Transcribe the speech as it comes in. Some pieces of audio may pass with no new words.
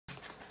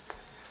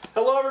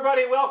Hello,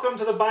 everybody. Welcome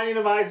to the Binding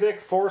of Isaac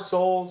 4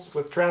 Souls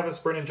with Travis,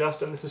 Bryn, and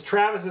Justin. This is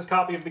Travis's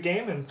copy of the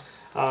game, and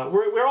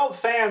we're all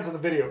fans of the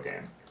video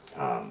game.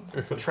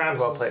 But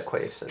Travis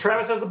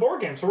has the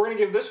board game, so we're going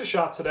to give this a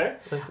shot today.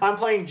 I'm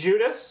playing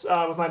Judas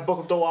with my Book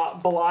of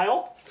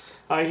Belial.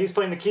 He's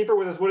playing the Keeper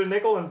with his Wooden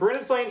Nickel, and Bryn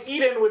is playing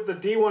Eden with the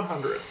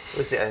D100.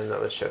 Was the item that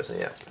was chosen,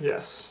 yeah.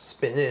 Yes.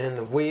 Spinning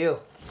the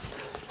wheel.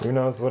 Who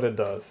knows what it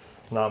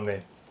does? Not me.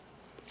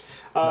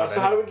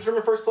 So how do we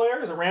determine first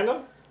player? Is it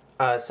random?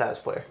 Sass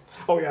player.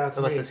 Oh yeah, that's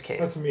Unless me. it's Kane.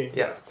 That's me.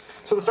 Yeah.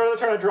 So the start of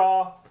the turn, I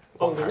draw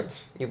a One loot. card.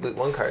 You loot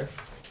one card.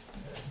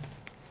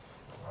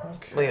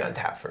 Okay. Well, you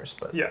untap first,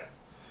 but... Yeah.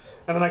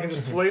 And then I can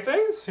just play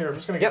things? Here, I'm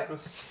just going to get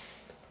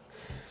this.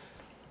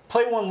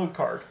 Play one loot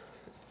card.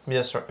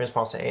 Just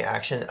response to any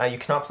action. You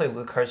cannot play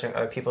loot cards during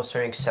other people's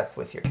turn except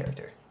with your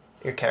character.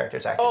 Your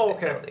character's active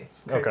ability.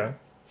 Okay.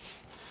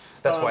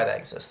 That's why that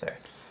exists there.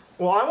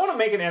 Well, I want to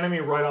make an enemy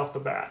right off the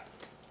bat.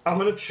 I'm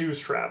going to choose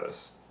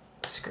Travis.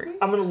 Screw.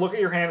 I'm going to look at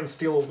your hand and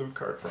steal a loot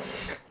card from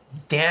you.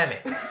 Damn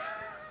it.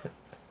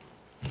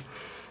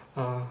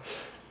 Oh,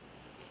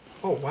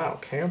 wow.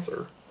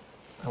 Cancer.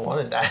 I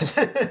wanted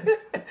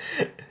that.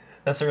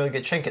 That's a really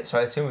good trinket, so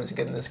I assume it's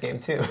good in this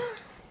game, too.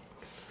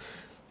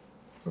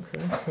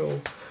 Okay,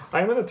 hills.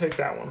 I'm going to take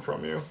that one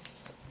from you.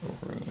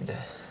 Rude.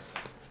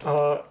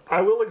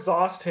 I will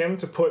exhaust him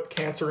to put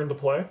Cancer into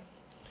play.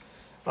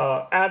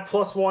 Add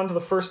 +1 to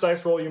the first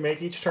dice roll you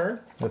make each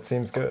turn. That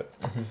seems good.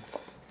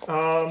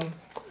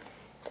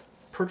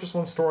 Purchase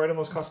one store item.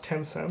 Those cost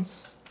 10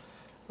 cents.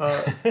 I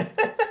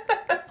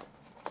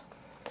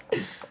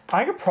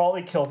could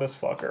probably kill this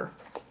fucker.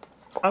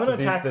 I'm going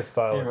to attack this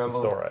file is the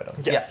store item.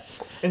 Yeah.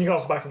 And you can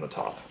also buy from the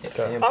top.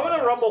 Okay. I'm going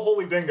to Rumble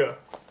Holy Dinga.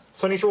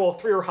 So I need to roll a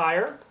 3 or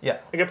higher. Yeah.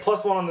 I get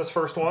 +1 on this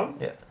first one.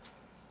 Yeah.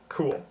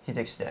 Cool. He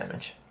takes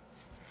damage.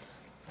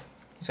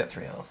 He's got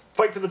 3 health.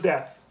 Fight to the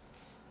death.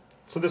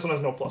 So this one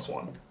has no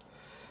 +1.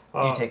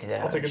 You take a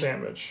damage. I'll take a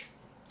damage.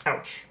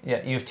 Ouch.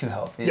 Yeah, you have 2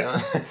 health. You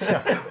Yeah.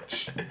 don't.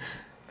 Ouch.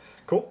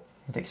 Cool.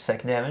 He takes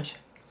second damage.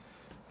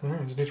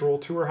 Alright, just need to roll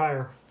 2 or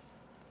higher.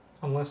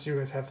 Unless you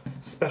guys have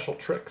special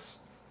tricks.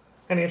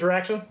 Any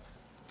interaction?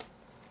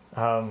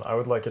 I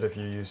would like it if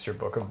you used your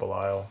Book of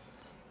Belial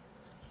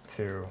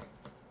to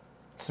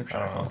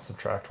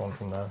subtract one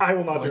from that. I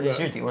will not do Use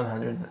that. your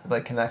D100.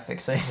 Like, can that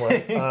fix it?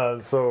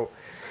 What? So,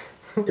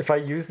 if I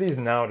use these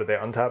now, do they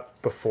untap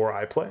before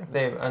I play?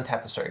 They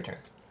untap the start of your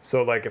turn.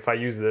 So, like, if I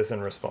use this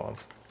in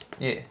response,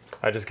 Yeah,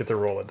 I just get to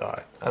roll a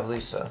die. I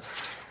believe so.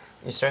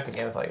 You start the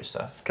game with all your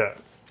stuff. Okay.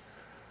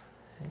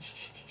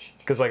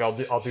 Because, like, I'll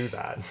do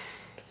that.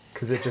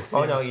 Because it just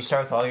seems... Oh, no, you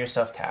start with all your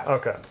stuff tapped.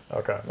 Okay,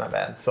 okay. My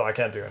bad. So I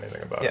can't do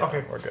anything about it. Yeah.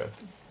 Okay. We're good.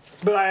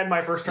 But I had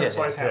my first turn, Yeah,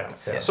 so I yeah, tap him.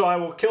 yeah. So I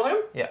will kill him.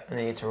 Yeah, and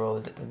then you get to roll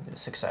the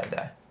 6-sided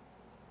die.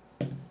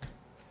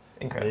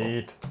 Incredible.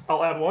 Neat.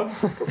 I'll add 1. 2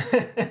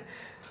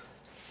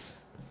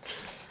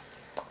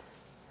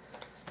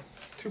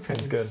 Seems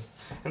pennies. good.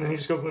 And then he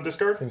just goes in the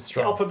discard. Seems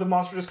strong. I'll put the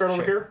monster discard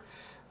over here.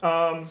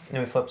 And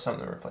then we flip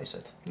something to replace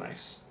it.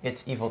 Nice.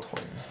 It's Evil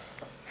Twin.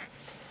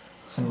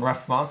 Some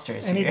rough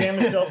monsters Any here.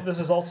 damage dealt, this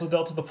is also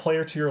dealt to the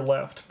player to your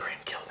left. Bryn,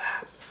 kill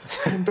that.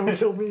 Bryn, don't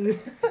kill me.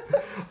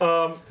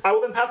 I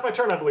will then pass my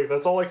turn, I believe.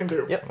 That's all I can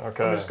do. Yep.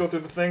 Okay. Let me just go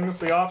through the things,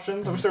 the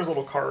options. I wish there was a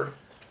little card.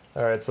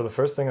 All right, so the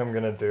first thing I'm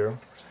going to do,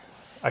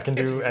 I can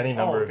It's do easy. any Oh,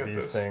 number look of at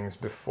these this. things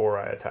before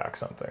I attack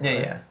something. Yeah,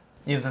 right? yeah.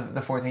 You have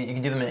the 4 things. You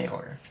can do them in any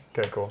order.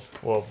 Okay, cool.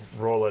 We'll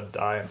roll a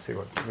die and see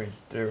what we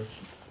do.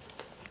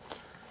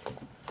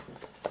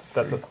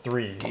 That's a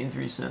 3. Gain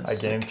 3 cents. I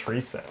gain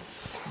 3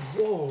 cents.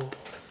 Whoa.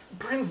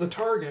 Bryn's the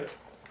target.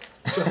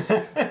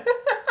 Justice.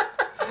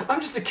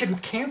 I'm just a kid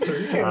with cancer.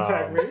 You can't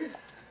attack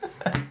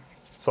me.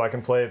 So I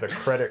can play the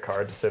credit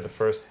card to say the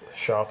first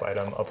shop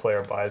item a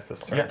player buys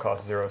this turn Yeah.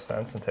 costs 0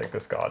 cents and take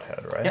this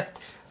godhead, right? Yeah.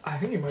 I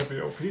think he might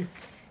be OP.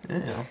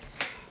 Yeah.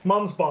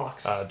 Mom's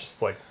box.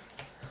 Just like,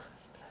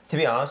 To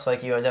be honest,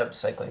 like, you end up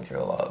cycling through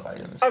a lot of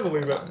items. I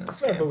believe it. in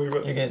this I game. believe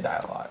it. You're gonna die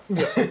a lot.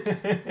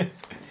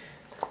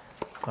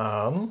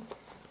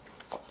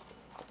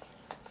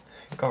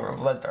 Go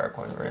over that dark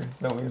one, Rin.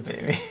 Don't be a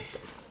baby.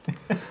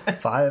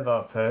 5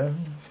 up, eh?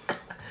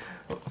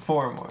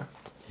 4 or more.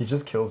 He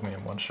just kills me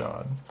in one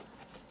shot.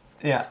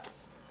 Yeah.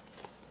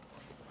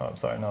 Oh,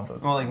 sorry, not the...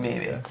 Well, like, this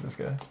maybe. guy, This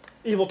guy.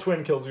 Evil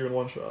Twin kills you in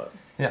 1 shot.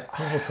 Yeah.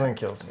 Evil Twin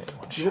kills me in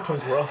one Evil shot.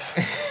 Twin's rough.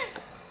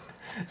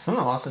 Some of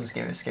the monsters in this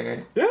game are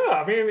scary. Yeah,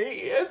 I mean,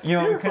 it's You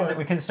know, terrifying.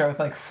 we could start with,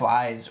 like,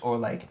 flies or,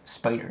 like,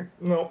 spider.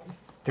 No.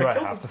 Do I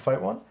killed have him. to fight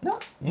one? No.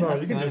 No, don't you have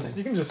can to do just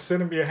you can just sit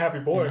and be a happy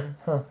boy.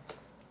 Huh.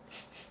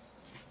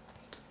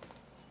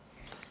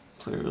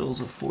 Player rolls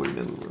a 4, you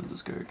never run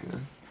this character.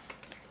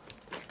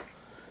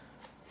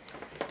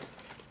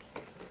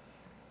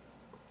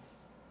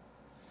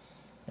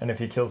 And if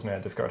he kills me, I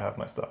discard half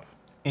my stuff.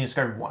 You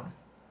discard 1.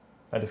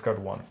 I discard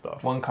 1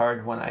 stuff. 1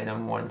 card, 1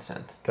 item, 1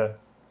 cent. Okay.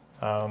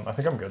 I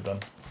think I'm good then.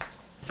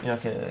 You're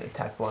not gonna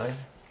attack blind?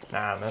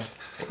 Nah, man.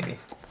 Maybe.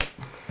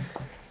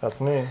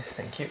 That's me.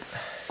 Thank you.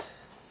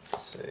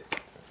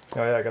 Sick.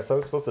 Oh yeah, I guess I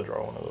was supposed to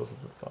draw one of those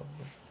at the top.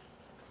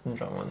 I'm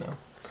drawing 1 now.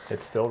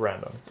 It's still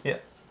random. Yeah.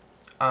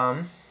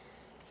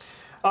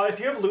 If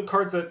you have loot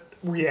cards that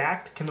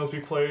react, can those be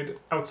played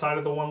outside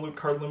of the one loot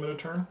card limited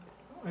turn?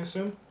 I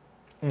assume.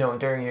 No,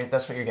 during your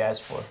that's what your guy's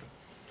for.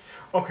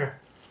 Okay.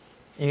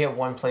 You get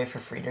one play for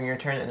free during your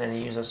turn, and then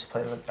you use those to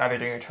play them either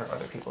during your turn or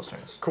other people's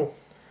turns. Cool.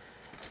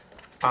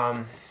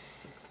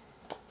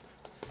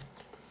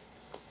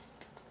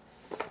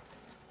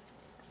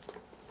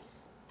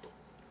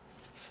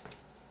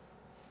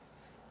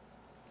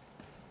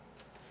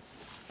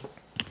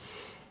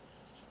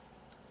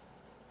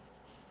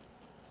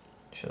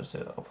 Shows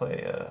it. I'll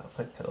play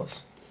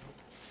pills.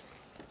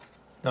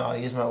 No, I'll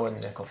use my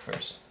wooden nickel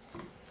first.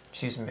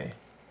 Choose me.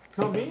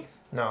 Not me?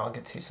 No, I'll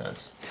get 2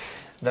 cents.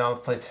 Then I'll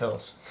play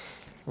pills.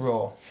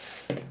 Roll.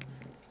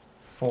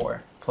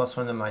 4. Plus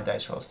 1 of my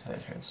dice rolls to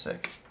turn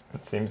sick.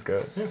 It seems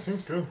good. Yeah,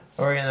 seems good.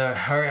 We're gonna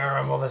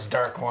rumble this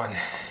dark one.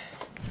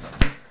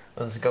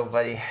 Let's go,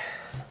 buddy.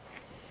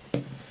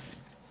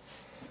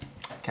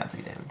 Can't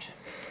take damage.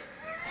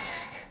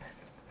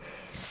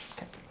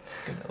 Okay,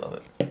 good. I love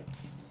it.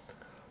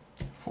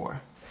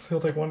 4. So he'll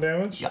take 1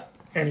 damage? Yeah.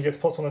 And he gets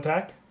 +1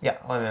 attack? Yeah,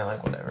 I mean,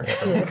 like, whatever.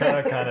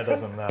 That kind of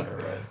doesn't matter,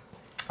 right?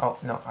 Oh,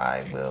 no,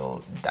 I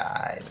will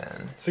die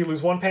then. So you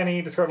lose 1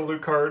 penny, discard a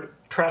loot card,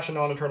 trash a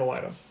non-eternal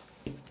item.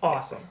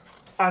 Awesome.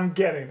 I'm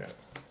getting it.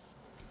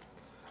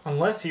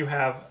 Unless you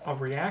have a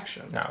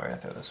reaction. No, we're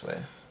gonna throw this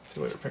away. See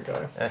you later, pink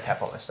guy. And I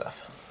tap all my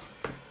stuff.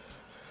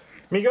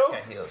 Migo? This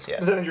guy heals, yeah.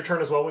 Does that end your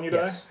turn as well when you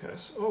Yes. die?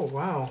 Yes. Oh,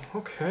 wow.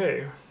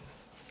 Okay.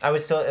 I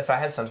would still, if I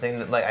had something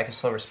that, like, I could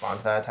still respond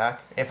to that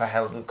attack. If I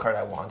had a loot card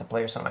I wanted to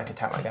play or something, I could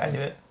tap my guy and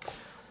do it.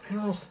 He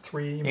rolls a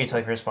 3. You need to,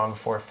 like, respond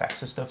before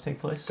effects and stuff take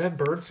place. Dead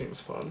bird seems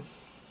fun.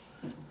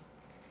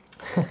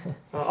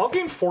 I'll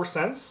gain 4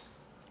 cents.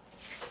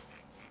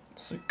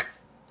 Sick.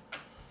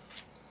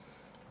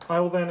 I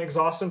will then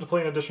exhaust him to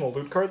play an additional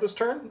loot card this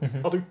turn.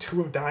 Mm-hmm. I'll do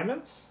 2 of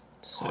diamonds.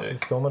 Sick.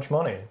 It's so much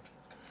money.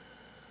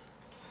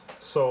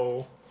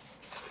 So,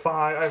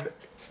 5.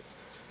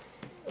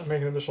 I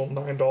make an additional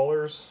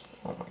 $9.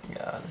 Oh my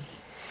god.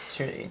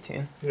 So you're at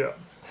 18. Yeah.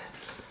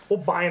 We'll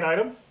buy an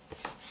item.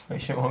 I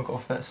sure won't go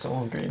for that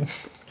soul green.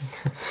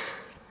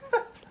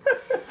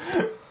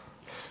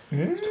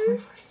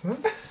 25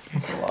 cents?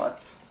 That's a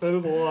lot. That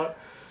is a lot.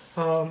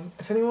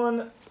 If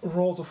anyone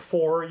rolls a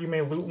 4, you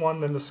may loot 1,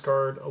 then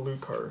discard a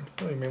loot card.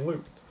 Oh, you may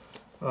loot.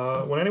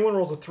 When anyone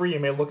rolls a 3, you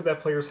may look at that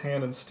player's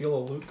hand and steal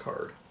a loot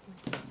card.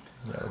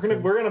 Yeah,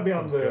 We're gonna be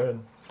on the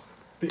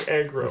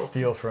aggro.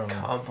 steal from.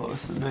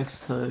 Compost. The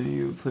next time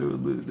you play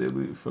with loot, they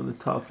loot from the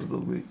top of the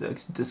loot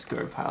deck's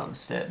discard pile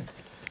instead.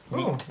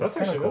 Oh, that's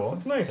actually cool.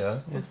 that's nice. Yeah.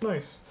 That's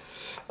nice.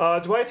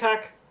 Do I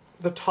attack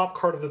the top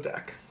card of the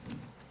deck?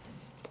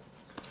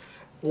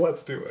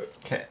 Let's do it.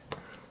 Okay.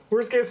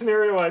 Worst case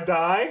scenario, I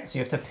die. So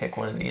you have to pick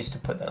one of these to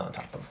put that on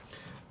top of.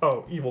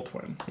 Oh, evil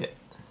twin. Yeah.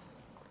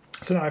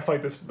 So now I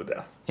fight this to the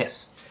death.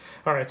 Yes.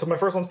 All right. So my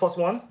first one's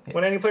 +1. Yeah.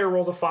 When any player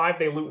rolls a 5,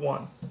 they loot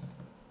 1.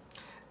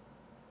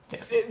 Yeah.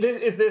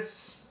 Is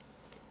this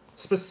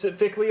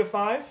specifically a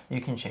 5?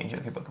 You can change it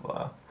with your Book of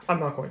Law.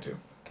 I'm not going to.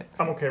 Okay.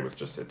 I'm okay with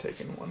just it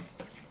taking 1.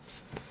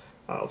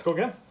 Let's go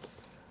again.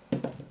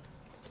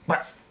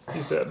 What?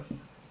 He's dead.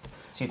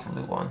 So you have to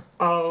loot 1.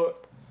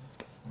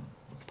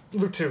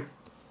 Loot 2.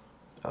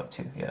 Oh,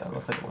 2. Yeah, it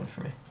looks like a 1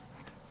 for me.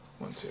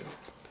 1, 2.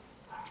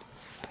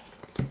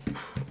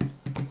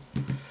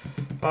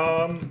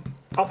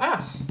 I'll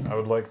pass. I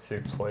would like to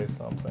play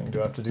something.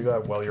 Do I have to do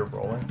that while you're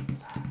rolling?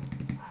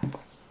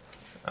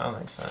 I don't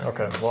think so.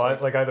 Okay. Well,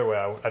 like either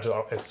way,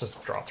 it's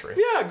just draw 3.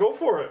 Yeah, go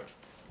for it.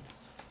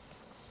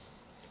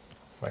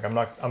 Like I'm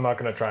not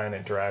gonna try and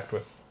interact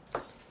with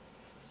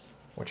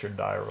what your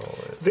die roll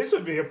is. This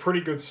would be a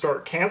pretty good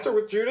start. Cancer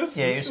with Judas?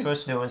 Yeah, you're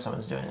supposed to do it when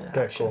someone's doing it.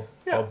 Okay, cool.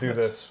 Yeah, I'll do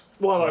this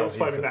while I was he's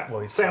fighting that. while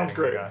he's Sounds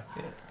fighting the great. guy.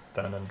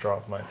 Yeah. Then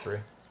drop my 3.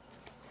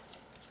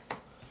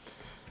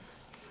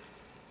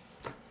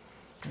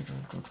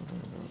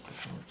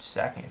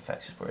 Stacking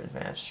effects is where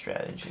advanced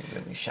strategy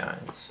really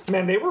shines.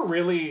 Man, they were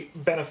really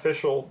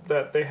beneficial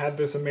that they had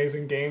this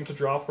amazing game to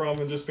draw from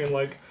and just being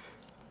like,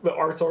 the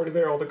art's already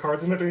there, all the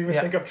cards, and they didn't even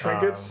Yeah. think of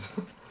trinkets.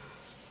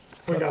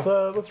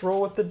 Let's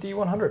roll with the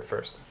D100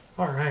 first.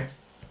 All right.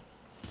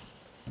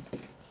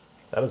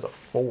 That is a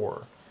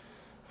 4.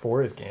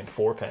 4 is gained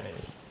 4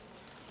 pennies.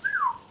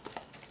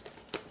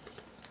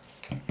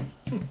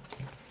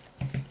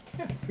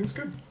 Yeah, seems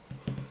good.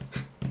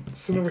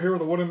 Sitting over here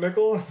with a wooden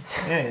nickel.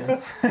 Yeah.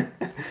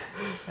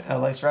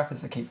 Life's Rough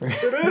is the keeper.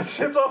 It is.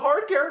 It's a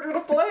hard character to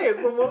play. It's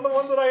one of the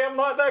ones that I am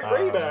not that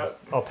great at.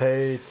 I'll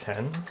pay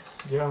 10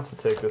 Yeah. to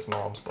take this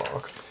mom's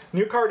box.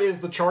 New card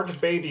is the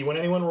Charged Baby. When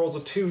anyone rolls a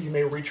 2, you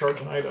may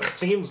recharge an item.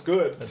 Seems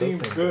good. does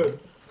Seems seem good.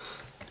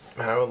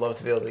 I would love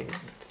to be able to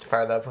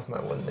fire that up with my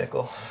wooden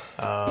nickel.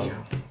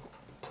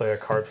 Play a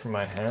card from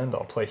my hand.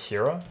 I'll play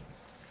Hira.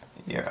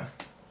 Yeah.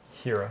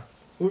 Hira.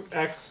 Loot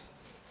X,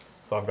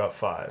 So I've got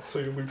 5. so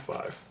you loot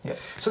 5. Yeah.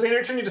 So the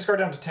end turn you discard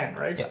down to 10,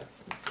 right? Yeah.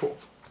 Cool.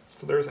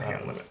 So there's a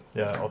hand limit.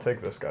 Yeah, I'll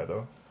take this guy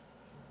though.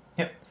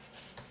 Yep.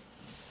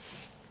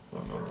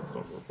 Oh no, that's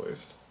not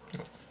replaced.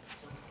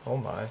 Oh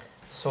my.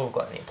 Soul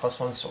Gluttony,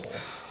 +1 soul.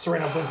 So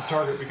right now, Blaine's the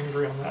target. We can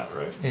agree on that,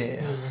 right?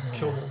 Yeah.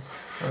 Kill him.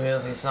 I mean,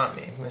 it's not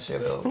me. I'm going to say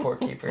the poor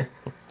keeper.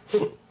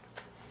 I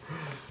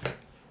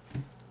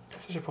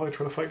should probably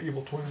try to fight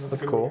Evil Twin.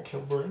 That's cool.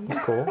 Kill Blaine. That's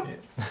cool. Yeah.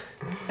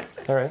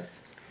 All right.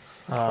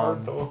 It's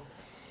hard, though.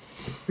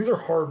 These are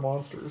hard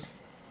monsters.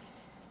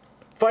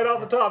 Fight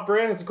off the top,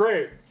 Bran. It's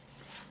great.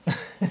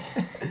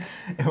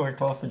 It worked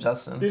well for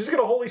Justin. You just get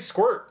a holy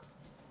squirt.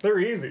 They're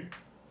easy.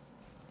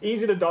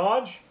 Easy to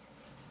dodge.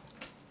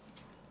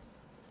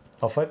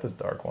 I'll fight this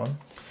dark one.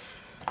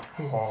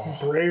 Oh.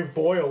 Brave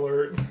boy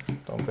alert.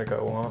 Don't think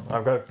I won't.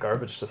 I've got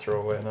garbage to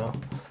throw away now.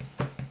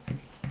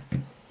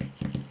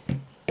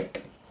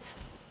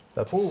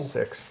 That's a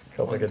 6.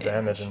 He'll take a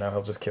damage, and now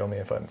he'll just kill me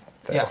if I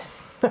fail.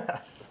 Yeah.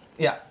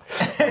 Yeah.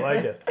 I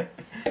like it.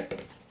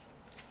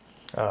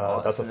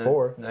 That's a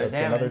 4. That's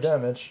another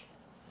damage.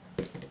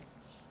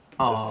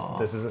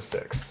 This is a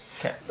 6.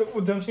 Okay.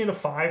 Don't you need a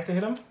 5 to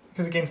hit him?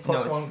 Because it gains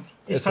 +1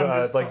 each it's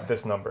time. like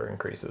this number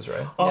increases,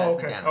 right? Oh,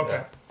 okay. Okay.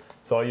 Yeah.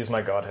 So I'll use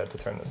my Godhead to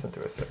turn this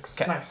into a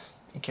 6. Okay. Nice.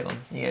 You kill him.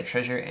 You get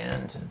treasure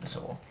and the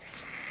soul.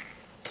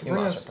 You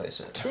Bring must us replace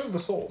it. 2 of the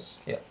souls.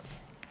 Yeah.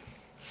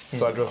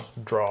 So I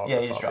just draw. Yeah,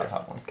 the you just draw here. the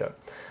top one. Okay.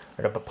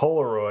 I got the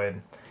Polaroid.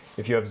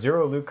 If you have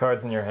 0 loot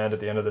cards in your hand at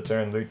the end of the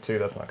turn, loot 2.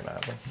 That's not going to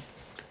happen.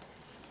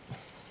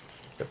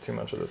 Got too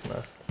much of this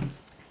mess.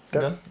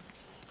 Okay. Done.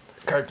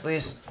 Card,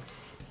 please.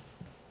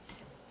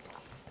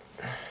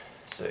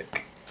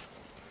 Sick.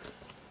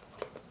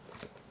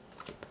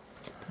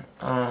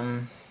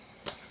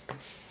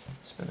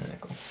 Spin the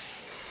nickel.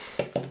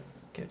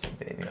 Give it to you,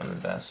 baby. I'm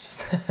the best.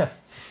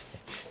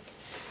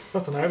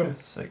 That's an item.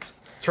 6.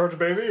 Charge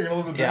baby, you're gonna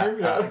live the dream?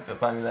 Yeah.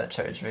 Buy me that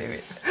charge,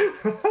 baby.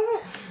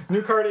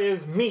 New card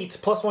is meat,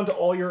 +1 to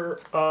all your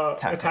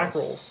attack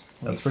rolls.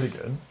 That's pretty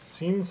good.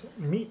 Seems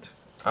meat.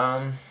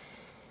 I'm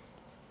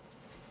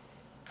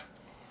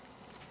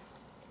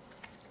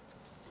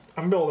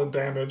building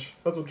damage.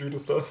 That's what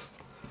Judas does.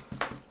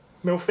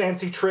 No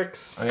fancy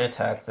tricks. gonna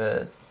attack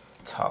the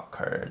top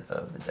card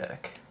of the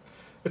deck.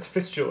 It's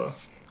Fistula.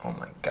 Oh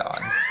my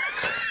god.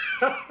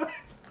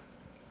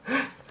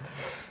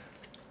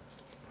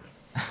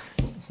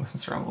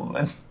 Let's rumble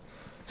then.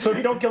 So if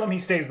you don't kill him, he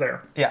stays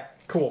there. Yeah.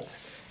 Cool.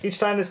 Each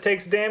time this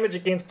takes damage,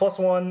 it gains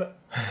 +1.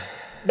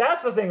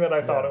 That's the thing that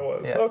I thought it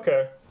was. Yeah.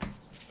 Okay.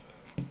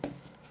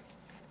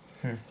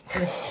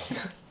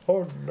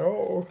 Oh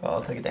no. Well,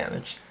 I'll take a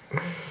damage.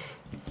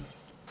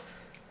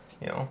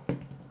 You know.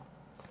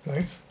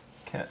 Nice.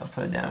 Okay, I'll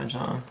put a damage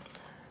on.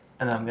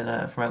 And then I'm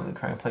gonna, for my loot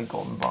card, play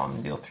Golden Bomb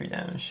and deal 3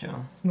 damage to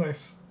him.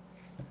 Nice.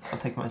 I'll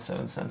take my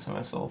 7 cents of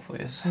my soul,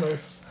 please.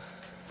 Nice.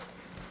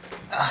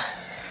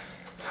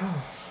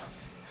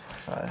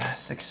 5,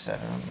 6,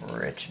 7. I'm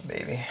rich,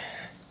 baby.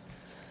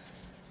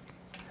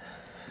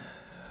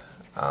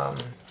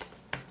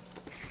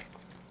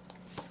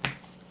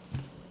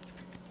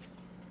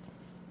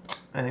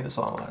 I think that's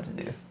all I'm allowed to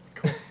do.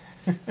 Cool.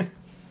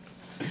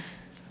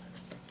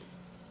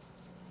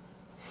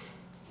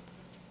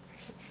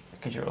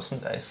 Could you roll some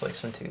dice, like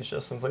some 2s,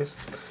 Justin, please?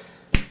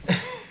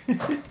 I'm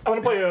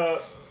gonna play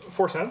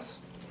 4 cents,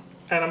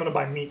 and I'm gonna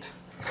buy meat.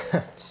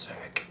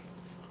 Sick.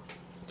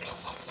 5,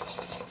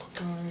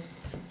 3,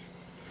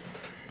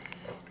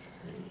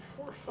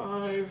 4,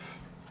 5.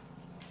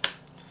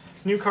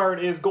 New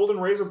card is Golden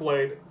Razor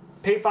Blade.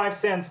 Pay 5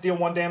 cents, deal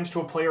 1 damage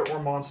to a player or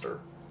monster.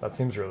 That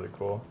seems really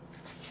cool.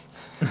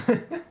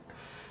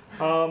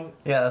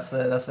 Yeah, that's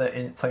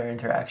the player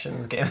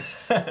interactions game.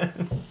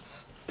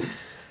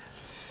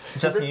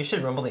 Justin, you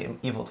should rumble the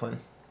Evil Twin.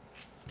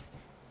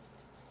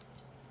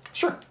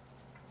 Sure.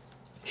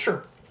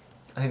 Sure.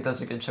 I think that's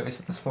a good choice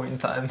at this point in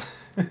time.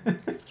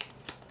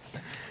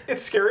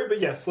 It's scary, but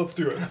yes, let's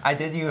do it. I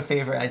did you a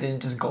favor. I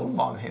didn't just Golden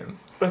Bomb him.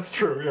 That's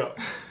true, yeah.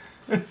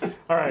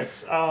 Alright,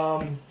 so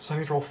I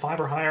need to roll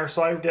 5 or higher,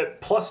 so I get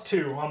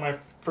 +2 on my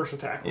first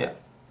attack roll. Yeah.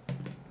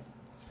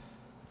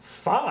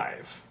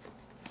 5.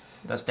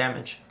 That's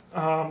damage.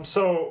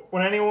 So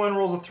when anyone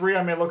rolls a 3,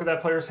 I may look at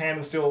that player's hand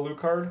and steal a loot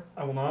card.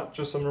 I will not,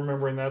 just I'm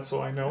remembering that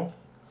so I know.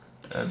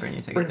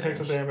 Bryn,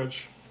 takes a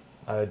damage.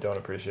 I don't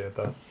appreciate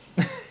that.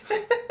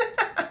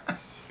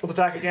 Let's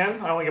attack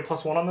again. I only get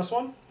 +1 on this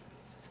one.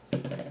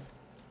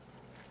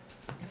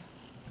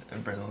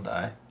 And Bryn will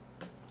die.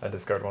 I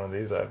discard one of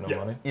these, I have no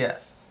money. Yeah.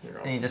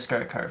 And you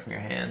discard a card from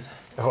your hand.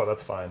 Oh,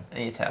 that's fine.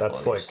 And you tap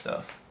that's all like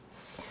your stuff.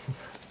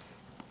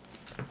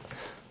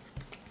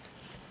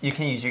 You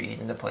can use your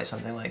Eden to play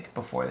something like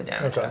before the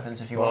damage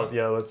happens if you want.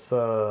 Yeah, let's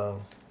do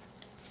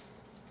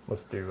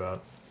that.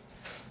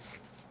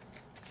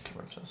 Good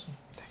work, Justin.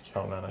 Thank you.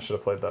 Oh man, I should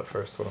have played that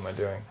first. What am I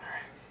doing?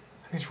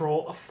 I need to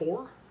roll a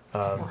 4?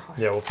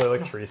 Yeah, we'll play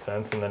like 3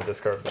 cents and then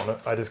discard one.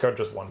 I discard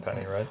just 1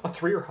 penny, right? A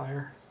 3 or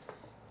higher.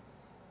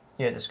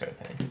 Yeah, discard a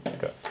penny.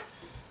 Okay.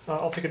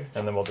 I'll take a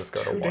And then we'll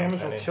discard a 2 1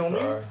 damage penny. will kill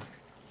me.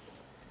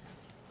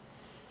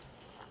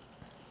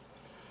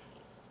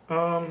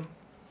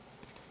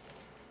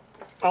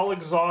 I'll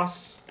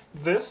exhaust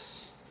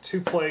this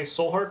to play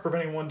Soul Heart,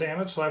 preventing 1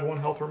 damage, so I have 1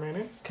 health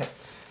remaining. Okay.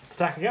 Let's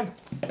attack again.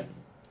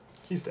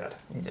 He's dead.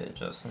 You did it,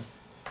 Justin.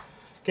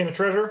 Gain a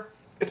treasure.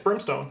 It's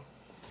Brimstone.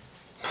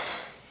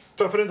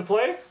 Do I put it into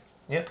play?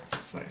 Yep.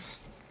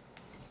 Nice.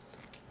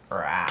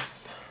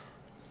 Wrath.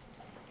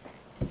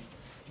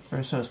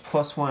 Brimstone is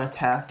 +1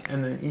 attack,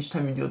 and then each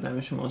time you deal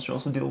damage to a monster,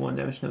 also deal 1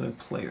 damage to another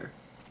player.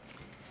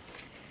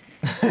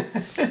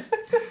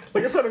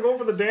 Like I said, I'm going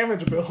for the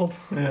damage build.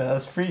 Yeah,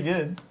 that's pretty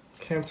good.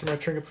 Cancer, my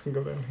trinkets can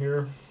go down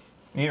here.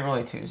 You didn't roll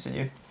any 2s, did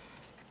you?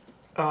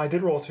 I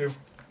did roll 2.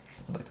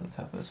 I'd like to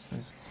untap this,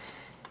 please.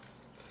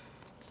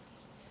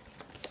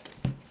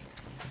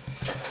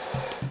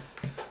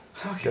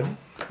 Okay. Good.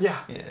 Yeah.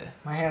 Yeah.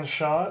 My hand's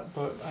shot,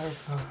 but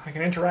I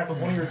can interact with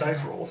one of your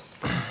dice rolls.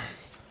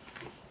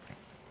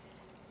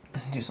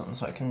 Do something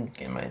so I can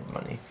gain my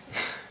money.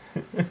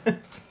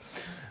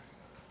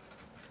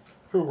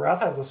 Ooh,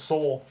 Wrath has a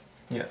soul.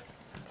 Yeah.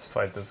 Let's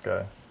fight this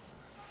guy.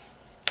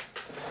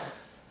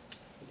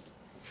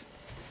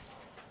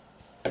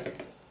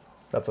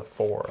 That's a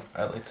 4.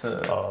 I'd like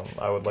to.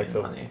 I would like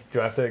to. Money. Do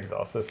I have to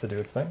exhaust this to do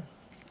its thing?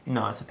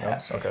 No, it's a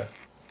pass. No? Okay.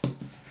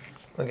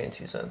 I'll gain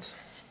 2 cents.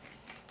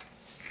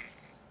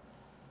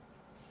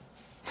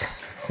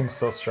 It seems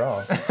so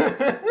strong.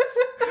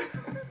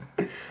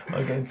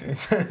 I'll gain 3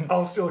 cents.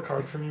 I'll steal a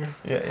card from you.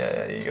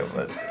 Yeah, you go,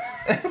 bud.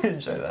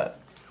 Enjoy that.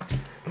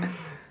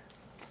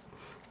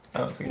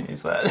 I was gonna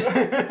use that.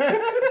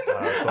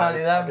 So I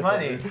need that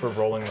money. For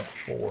rolling a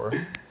 4.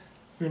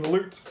 You're gonna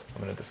loot.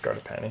 I'm gonna discard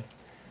a penny.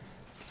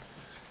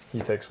 He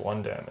takes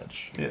 1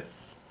 damage. Yeah.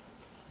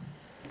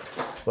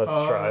 Let's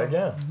try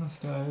again. This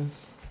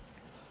dies.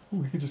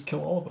 Ooh, he could just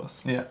kill all of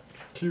us. Yeah.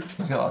 Cute.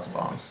 He's got lots of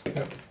bombs.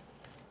 Yep.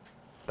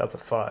 That's a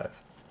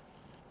 5.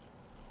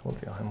 We'll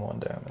deal him 1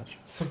 damage.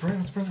 So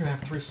Bryn's gonna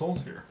have 3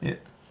 souls here. Yeah.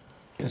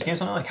 This game's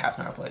only like half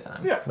an hour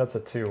playtime. Yeah. That's a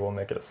 2. We'll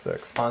make it a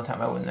 6. On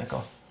time I win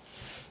nickel.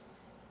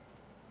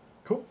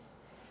 Cool.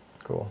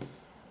 Cool.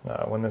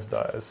 When this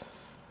dies,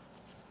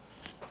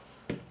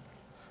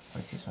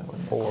 Let's use my win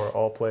nickel. for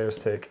all players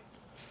take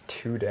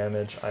 2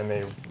 damage. I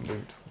may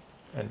loot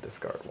and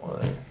discard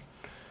 1.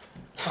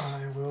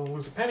 I will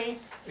lose a penny,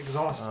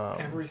 exhaust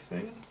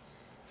everything.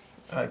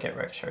 Get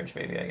wreck charge,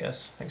 baby, I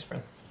guess. Thanks,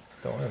 Bryn.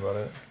 Don't worry about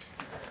it.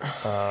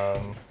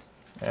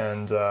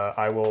 And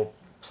I will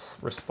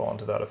respond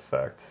to that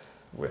effect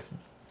with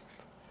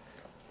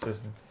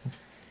this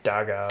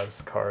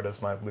Dagaz card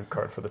as my loot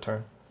card for the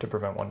turn to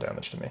prevent 1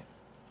 damage to me.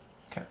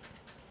 Okay.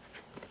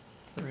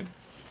 Rude.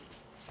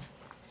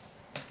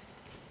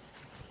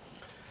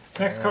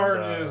 Next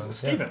card is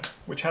Steven,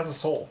 which has a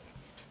soul.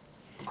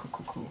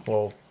 Cool.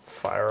 We'll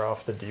fire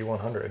off the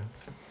D100.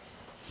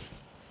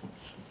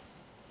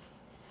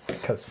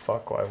 Because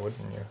fuck, why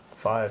wouldn't you?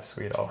 5,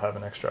 sweet, I'll have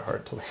an extra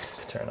heart to lead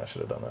the turn. I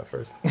should have done that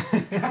first.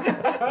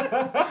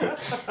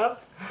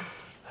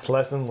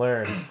 Lesson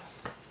learned.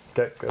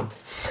 Get good.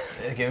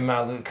 Give me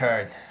my loot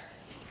card.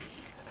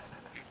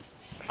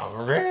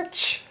 I'm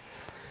rich.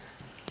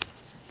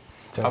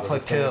 I'll play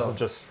This thing kill. isn't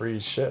just free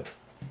shit.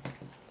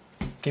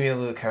 Give me a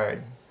loot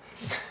card.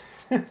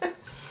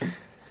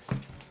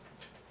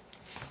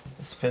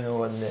 Spin a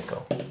 1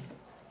 nickel.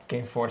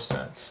 Gain 4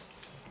 cents.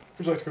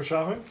 Would you like to go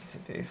shopping?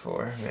 2, 3,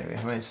 4, maybe.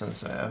 How many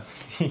cents do I have?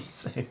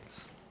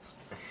 6,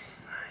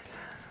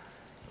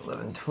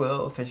 11,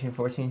 12, 13,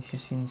 14,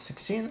 15,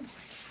 16.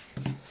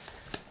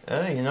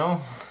 You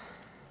know.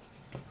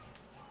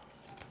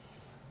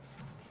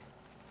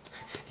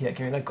 Yeah,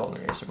 give me that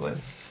golden razor blade.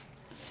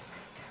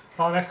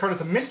 Next card is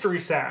a mystery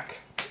sack.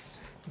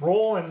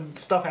 Roll and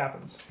stuff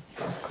happens.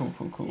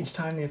 Cool. Each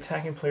time the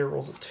attacking player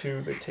rolls a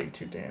 2, they take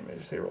 2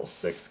 damage. They roll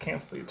 6,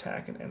 cancel the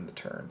attack, and end the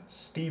turn.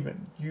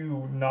 Steven,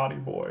 you naughty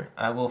boy.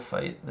 I will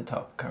fight the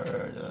top card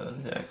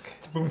of the deck.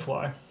 It's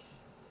Boomfly.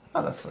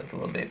 Oh, that's like a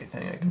little baby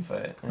thing I can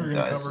fight. We're It gonna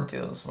dies cover. and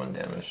deals 1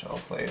 damage to all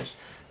players.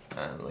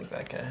 And like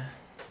that guy.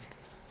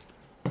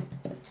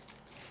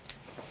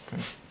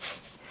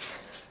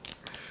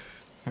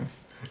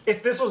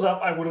 If this was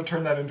up, I would have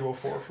turned that into a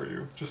 4 for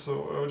you. I just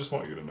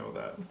want you to know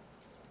that.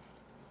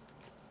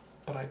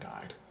 But I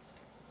died.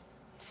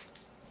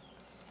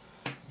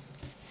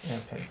 Yeah,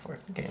 pay for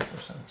it. Gain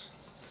 4 cents.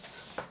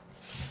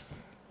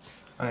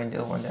 I'm gonna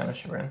deal 1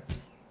 damage to Bryn.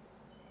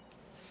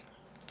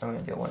 I'm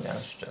gonna deal 1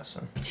 damage to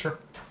Justin. Sure.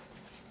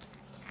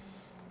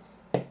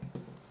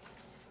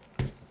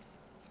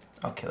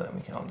 I'll kill it and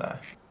we can all die.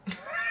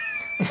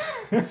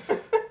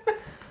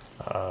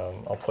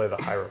 I'll play the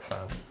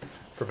Hierophant.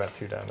 Prevent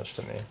 2 damage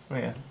to me. Oh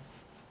yeah.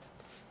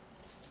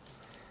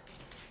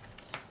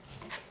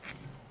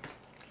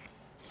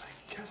 I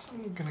guess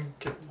I'm gonna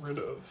get rid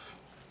of...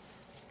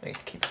 I get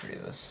to keep 3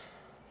 of this.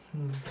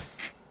 Let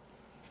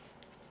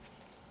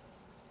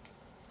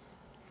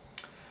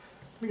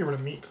me get rid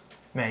of meat.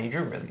 Man, you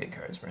drew really good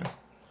cards, Bryn.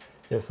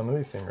 Yeah, some of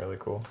these seem really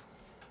cool.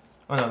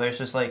 Oh no,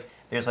 there's like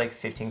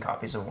 15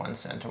 copies of 1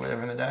 cent or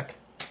whatever in the deck.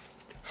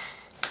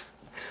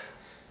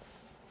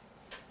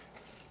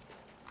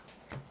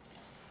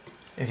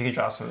 If you could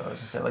draw some of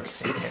those instead of like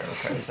 6 tarot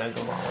cards, that would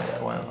go a long way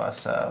to one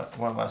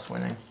of us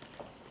winning.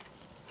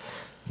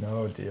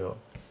 No deal.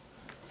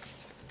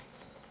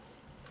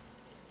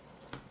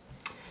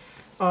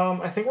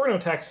 I think we're gonna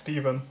attack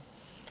Steven.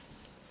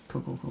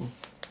 Cool.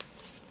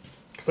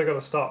 Because I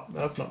gotta stop.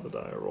 That's not the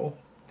die I roll.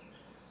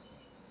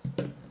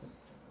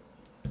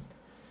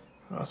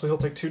 So he'll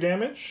take 2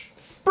 damage.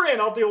 Bryn,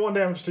 I'll deal 1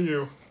 damage to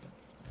you.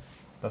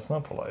 That's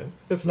not polite.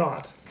 It's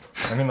not.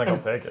 I mean, like, I'll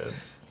take it.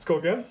 Let's go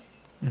again.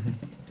 Mm-hmm.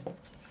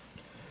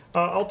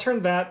 I'll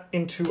turn that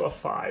into a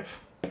 5.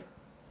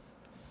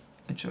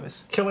 Good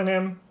choice. Killing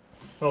him.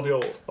 I'll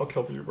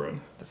kill you,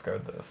 Bryn.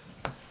 Discard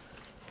this.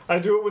 I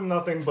do it with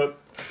nothing but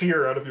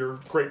fear out of your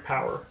great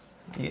power.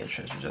 You get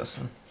treasure,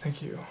 Justin.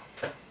 Thank you.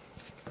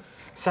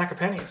 Sack of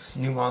pennies.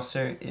 New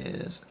monster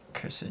is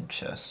Cursed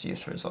Chest. You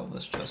have to resolve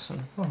this,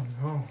 Justin. Oh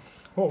no.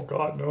 Oh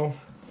god, no.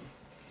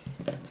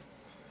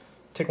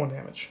 Take 1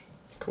 damage.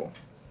 Cool.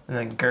 And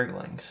then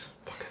Gurglings.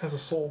 Fuck, it has a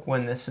soul.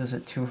 When this is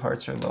at 2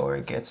 hearts or lower,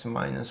 it gets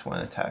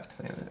 -1 attack to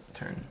the end of the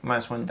turn.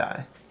 -1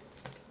 die.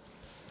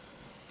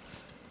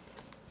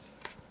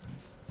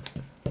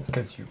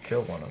 Because you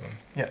kill one of them.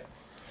 Yeah.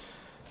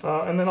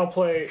 And then I'll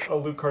play a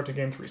loot card to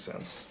gain 3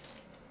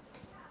 cents.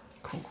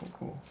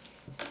 Cool.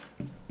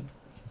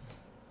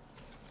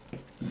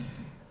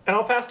 And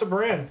I'll pass to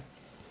Bryn.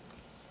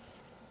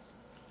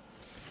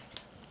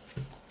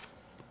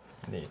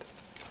 Neat.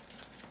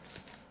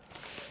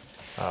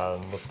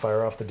 Let's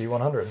fire off the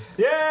D100.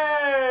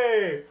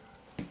 Yay!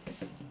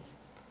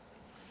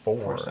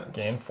 4 cents.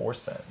 Gain 4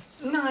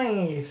 cents.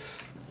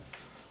 Nice.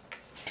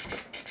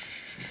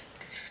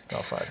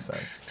 Not 5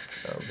 cents.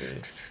 That would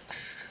be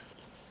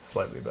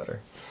slightly better.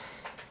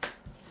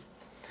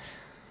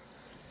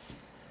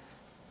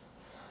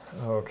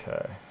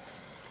 Okay.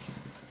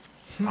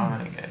 I'm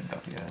gonna get a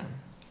W.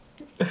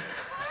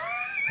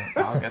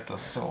 I'll get the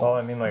soul. Well,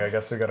 I mean, like, I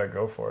guess we gotta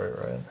go for it,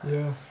 right?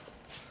 Yeah.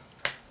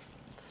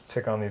 Let's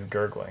pick on these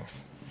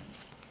gurglings.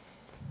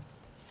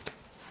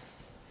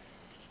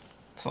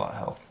 It's a lot of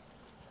health.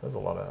 There's a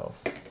lot of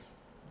health.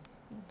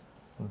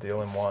 I'm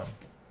dealing 1.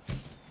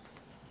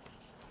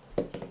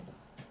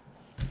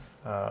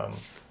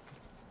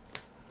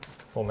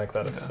 We'll make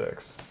that a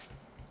 6.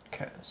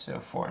 Okay, so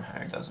 4 and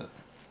higher does it.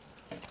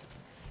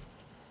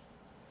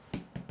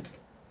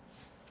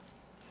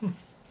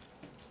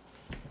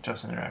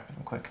 Justin, interact with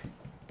him quick.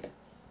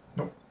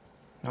 Nope.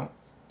 Nope.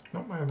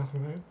 Nope, I have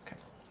nothing there. Okay,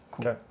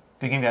 cool. Okay.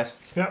 Good game, guys.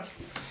 Yeah.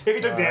 If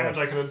he took damage,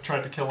 I could have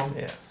tried to kill him.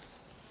 Yeah.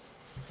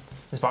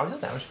 Does Bob deal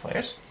damage to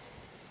players?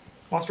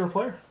 Monster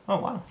player. Oh,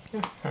 wow.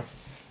 Yeah. Huh.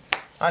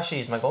 I should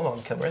use my gold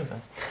to kill Bryn,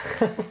 then.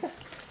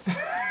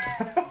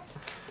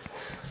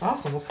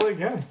 Awesome, let's play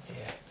again.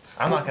 Yeah.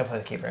 I'm not going to play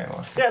the keeper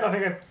anymore. Yeah, I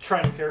think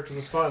trying new characters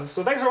is fun.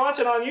 So thanks for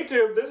watching on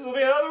YouTube. This will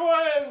be another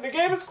one. The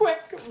game is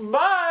quick.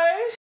 Bye!